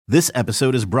This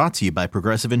episode is brought to you by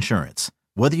Progressive Insurance.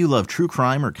 Whether you love true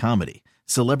crime or comedy,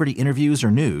 celebrity interviews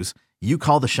or news, you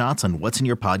call the shots on what's in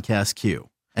your podcast queue.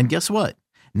 And guess what?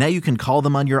 Now you can call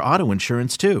them on your auto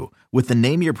insurance too with the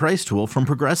Name Your Price tool from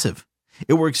Progressive.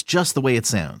 It works just the way it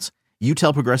sounds. You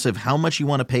tell Progressive how much you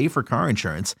want to pay for car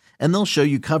insurance, and they'll show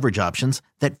you coverage options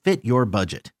that fit your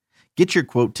budget. Get your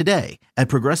quote today at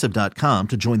Progressive.com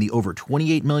to join the over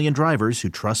 28 million drivers who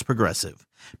trust Progressive.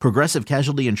 Progressive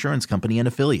Casualty Insurance Company and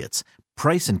Affiliates.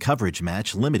 Price and coverage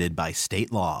match limited by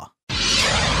state law.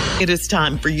 It is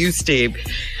time for you, Steve.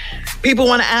 People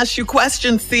want to ask you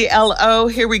questions, CLO.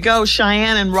 Here we go.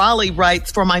 Cheyenne in Raleigh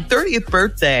writes, for my 30th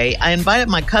birthday, I invited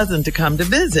my cousin to come to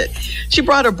visit. She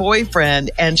brought her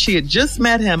boyfriend, and she had just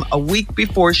met him a week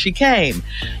before she came.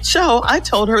 So I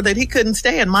told her that he couldn't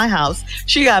stay in my house.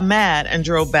 She got mad and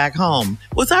drove back home.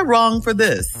 Was I wrong for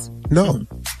this? No.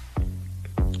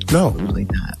 Absolutely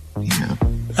not. Yeah.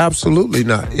 Absolutely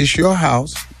not. It's your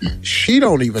house. She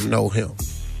don't even know him.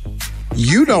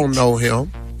 You don't know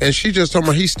him. And she just told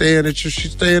me she's staying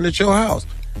at your house.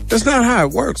 That's not how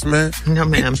it works, man. No,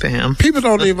 ma'am, Pam. People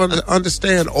don't even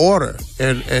understand order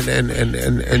and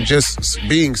just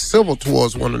being civil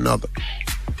towards one another.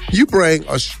 You bring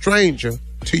a stranger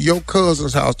to your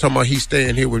cousin's house talking about he's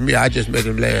staying here with me. I just met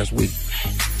him last week.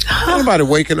 Nobody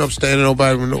waking up, standing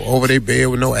over their bed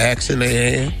with no axe in their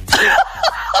hand.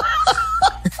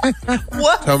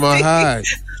 What? Talking about, hi.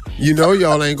 You know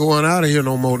y'all ain't going out of here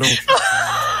no more, don't you?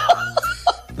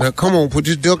 Now, come on, put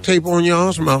this duct tape on your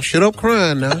arm's mouth. Shut up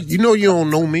crying now. You know you don't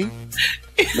know me.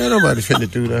 Man, nobody finna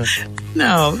do that.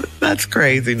 No, that's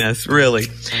craziness, really.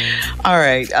 All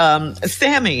right.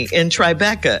 Sammy in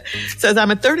Tribeca says,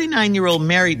 I'm a 39-year-old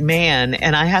married man,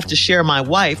 and I have to share my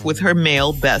wife with her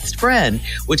male best friend,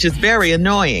 which is very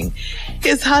annoying.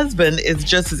 His husband is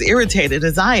just as irritated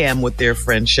as I am with their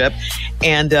friendship,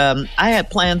 and I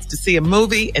had plans to see a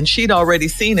movie, and she'd already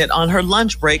seen it on her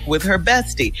lunch break with her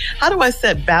bestie. How do I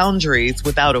set boundaries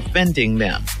without offending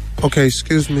them? Okay,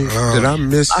 excuse me. Did I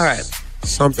miss all right.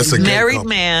 something? Married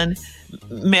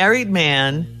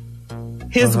man.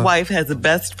 His wife has a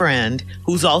best friend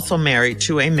who's also married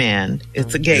to a man.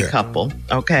 It's a gay couple.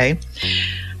 Okay.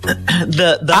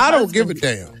 I don't give a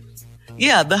damn.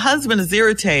 Yeah, the husband is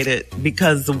irritated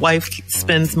because the wife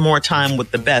spends more time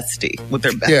with the bestie, with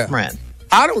her best friend.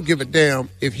 I don't give a damn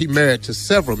if he married to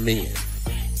several men.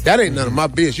 That ain't none of my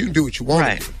business. You can do what you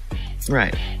want to do.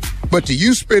 Right. But to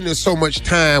you spending so much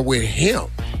time with him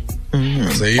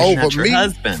over Not your me,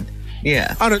 husband.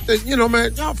 Yeah. You know,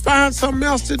 man, y'all find something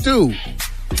else to do.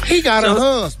 He got a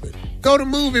husband. Go to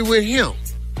movie with him.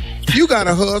 You got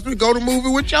a husband. Go to movie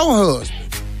with your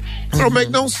husband. It don't make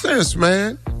no sense,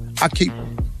 man. Okay.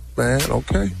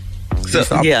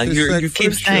 So, yeah, you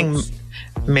keep saying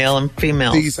male and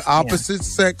female. These opposite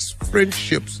sex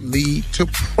friendships lead to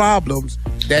problems.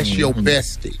 That's your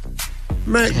bestie.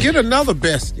 Man, get another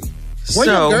bestie. Where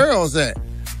your girls at?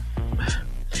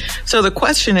 So the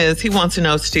question is, he wants to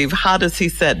know, Steve, how does he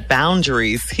set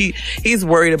boundaries? He's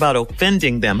worried about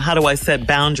offending them. How do I set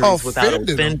boundaries without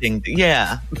offending them?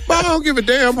 Yeah. But I don't give a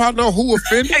damn about who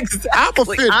offended.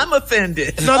 Exactly. I'm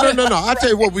offended. No. I'll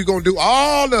tell you what we're going to do.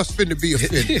 All us finna be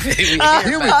offended.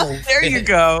 Here we go. There you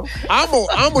go.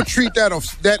 I'm gonna treat that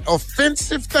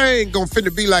offensive thing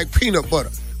finna be like peanut butter.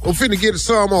 I'm finna get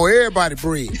some on everybody's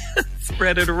bread.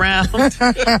 Spread it around.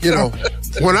 You know,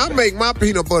 when I make my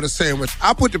peanut butter sandwich,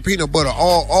 I put the peanut butter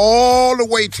all the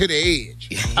way to the edge.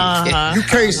 You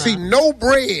can't see no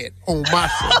bread on my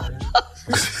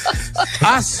sandwich.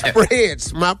 I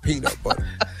spreads my peanut butter.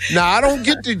 Now, I don't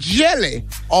get the jelly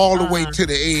all the way to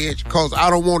the edge because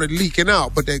I don't want it leaking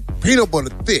out, but the peanut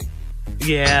butter thick.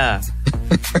 Yeah.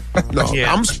 No,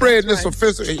 yeah, I'm spreading this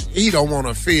offensive. He don't want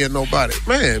to offend nobody.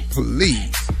 Man,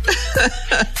 please.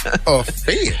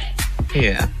 Offend.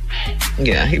 Yeah.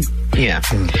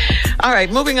 All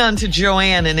right, moving on to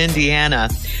Joanne in Indiana.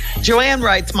 Joanne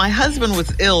writes, my husband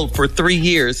was ill for 3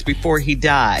 years before he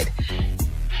died.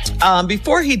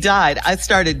 Before he died, I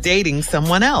started dating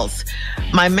someone else.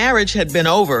 My marriage had been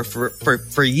over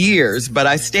for years, but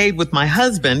I stayed with my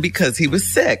husband because he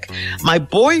was sick. My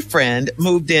boyfriend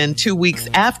moved in 2 weeks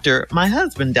after my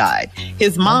husband died.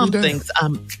 His mom thinks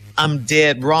I'm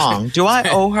dead wrong. Do I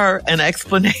owe her an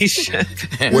explanation?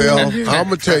 Well, I'm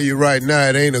going to tell you right now,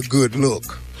 it ain't a good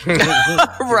look.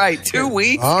 Right, 2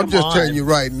 weeks? I'm just telling you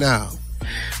right now.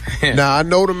 Now, I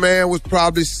know the man was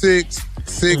probably sick,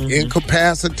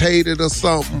 incapacitated or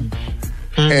something.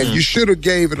 And you should have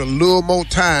gave it a little more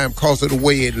time because of the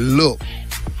way it looked.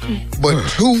 But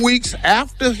 2 weeks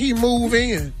after he moved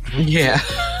in, yeah,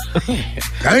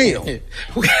 Damn.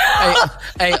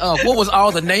 Hey, what was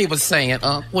all the neighbors saying?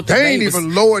 They ain't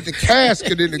even lowered the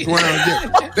casket in the ground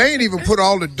yet. They ain't even put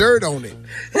all the dirt on it.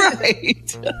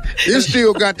 Right. It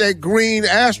still got that green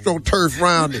AstroTurf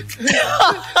around it.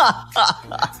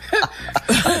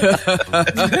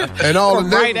 And all the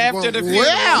neighbors right after the funeral.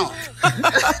 wow.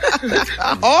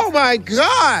 Oh my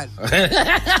God.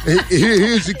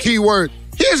 Here's the key word.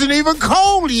 He isn't even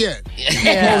cold yet.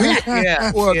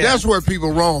 Yeah. That's where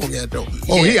people wrong at though.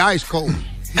 Oh, he ice cold.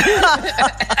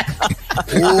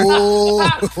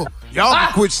 Oh, y'all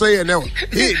can quit saying that one.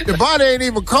 The body ain't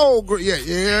even cold. Yeah.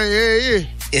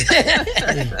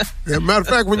 Matter of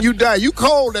fact, when you die, you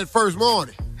cold that first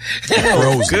morning.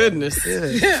 Oh, goodness. Yeah,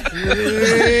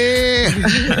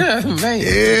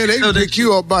 they can pick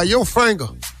you up by your finger.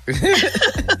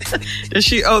 Does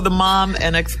she owe the mom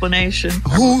an explanation?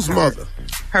 Whose mother?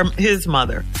 His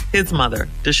mother.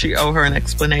 Does she owe her an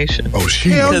explanation? Oh,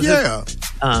 hell yeah.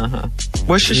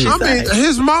 What should she say? I mean,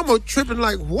 his mama tripping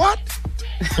like, what?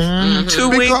 2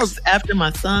 weeks after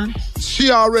my son? She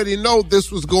already know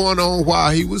this was going on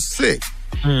while he was sick.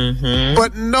 Mm-hmm.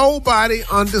 But nobody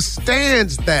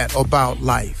understands that about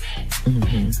life.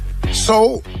 Mm-hmm.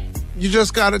 So you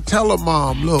just got to tell her,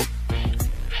 Mom, look,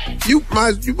 you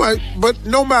might, but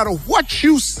no matter what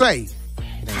you say,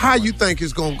 how you think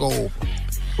it's going to go over?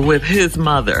 With his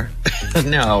mother.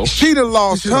 No. She done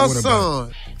lost her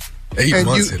son. 8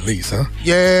 months at least, huh?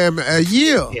 Yeah, a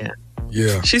year.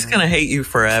 Yeah. She's going to hate you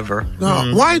forever.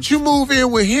 No, why don't you move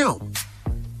in with him?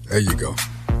 There you go.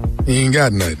 He ain't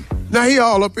got nothing. Now he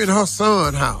all up in her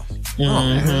son's house.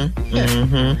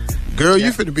 Girl,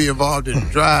 you finna be involved in the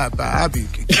drive-by. I be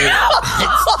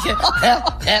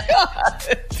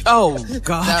Oh,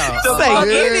 God. Don't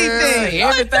say anything.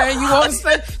 Everything you want to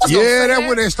say. Yeah, that's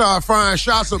when they start firing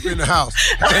shots up in the house.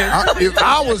 If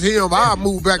I was him, I'd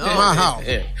move back to my house.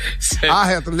 I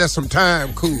have to let some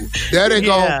time cool. There they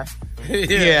go.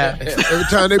 Yeah. Every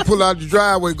time they pull out the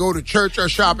driveway, go to church or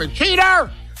shopping. Cheater!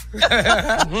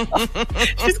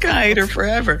 She's gonna hate her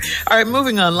forever. All right,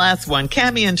 moving on. Last one.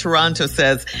 Cammie in Toronto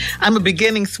says, I'm a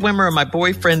beginning swimmer and my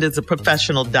boyfriend is a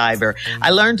professional diver. I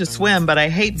learned to swim, but I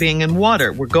hate being in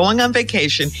water. We're going on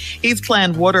vacation. He's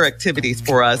planned water activities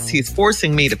for us. He's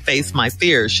forcing me to face my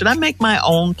fears. Should I make my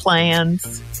own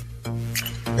plans?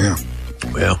 Yeah.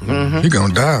 Well, you're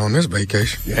gonna die on this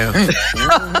vacation. Yeah.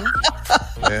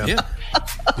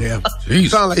 Yeah. Jeez.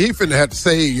 Sound like he finna have to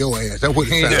save your ass. That's what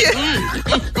it sounds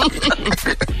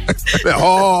like.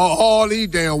 all these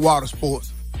damn water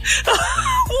sports.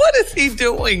 What is he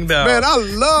doing, though? Man, I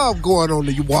love going on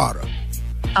the water.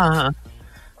 Uh-huh.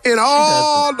 And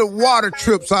all the water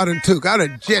trips I done took, I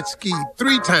done jet skied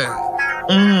 3 times.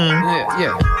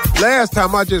 Yeah. Last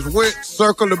time I just went,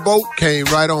 circled the boat, came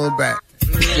right on back.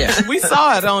 Yeah. We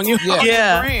saw it on you.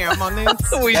 Yeah.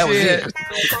 We did.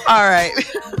 All right.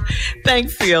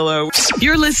 Thanks, CeeLo.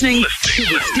 You're listening to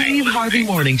the Steve Harvey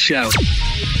Morning Show.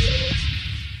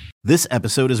 This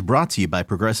episode is brought to you by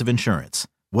Progressive Insurance.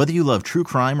 Whether you love true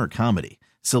crime or comedy,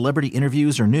 celebrity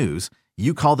interviews or news,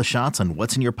 you call the shots on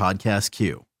what's in your podcast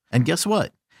queue. And guess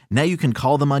what? Now you can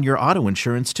call them on your auto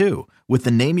insurance too with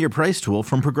the Name Your Price tool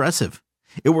from Progressive.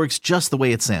 It works just the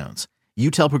way it sounds. You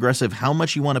tell Progressive how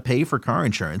much you want to pay for car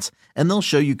insurance, and they'll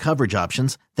show you coverage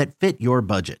options that fit your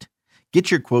budget. Get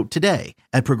your quote today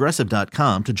at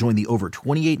Progressive.com to join the over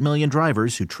 28 million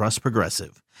drivers who trust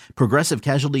Progressive. Progressive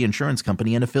Casualty Insurance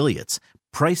Company and Affiliates.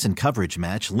 Price and coverage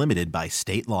match limited by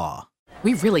state law.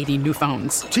 We really need new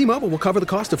phones. T-Mobile will cover the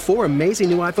cost of 4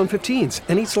 amazing new iPhone 15s,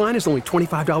 and each line is only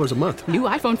 $25 a month. New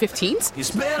iPhone 15s?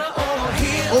 It's better over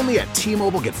here. Only at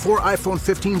T-Mobile, get 4 iPhone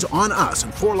 15s on us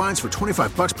and 4 lines for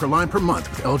 $25 per line per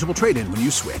month with eligible trade-in when you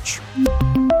switch.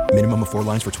 Minimum of 4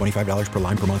 lines for $25 per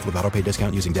line per month with autopay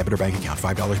discount using debit or bank account.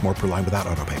 $5 more per line without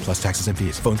autopay, plus taxes and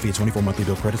fees. Phone fee at 24 monthly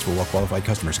bill credits for well-qualified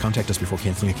customers. Contact us before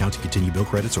canceling account to continue bill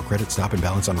credits or credit stop and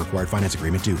balance on required finance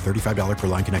agreement due. $35 per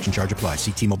line connection charge applies.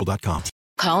 See T-Mobile.com.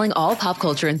 Calling all pop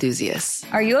culture enthusiasts.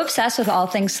 Are you obsessed with all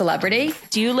things celebrity?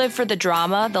 Do you live for the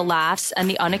drama, the laughs, and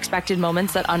the unexpected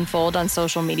moments that unfold on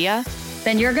social media?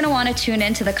 Then you're going to want to tune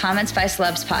in to the Comments by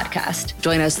Celebs podcast.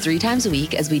 Join us 3 times a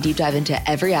week as we deep dive into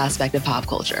every aspect of pop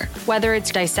culture. Whether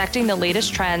it's dissecting the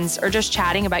latest trends or just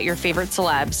chatting about your favorite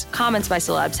celebs, Comments by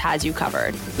Celebs has you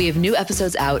covered. We have new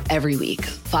episodes out every week.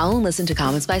 Follow and listen to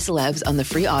Comments by Celebs on the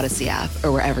free Odyssey app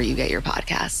or wherever you get your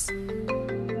podcasts.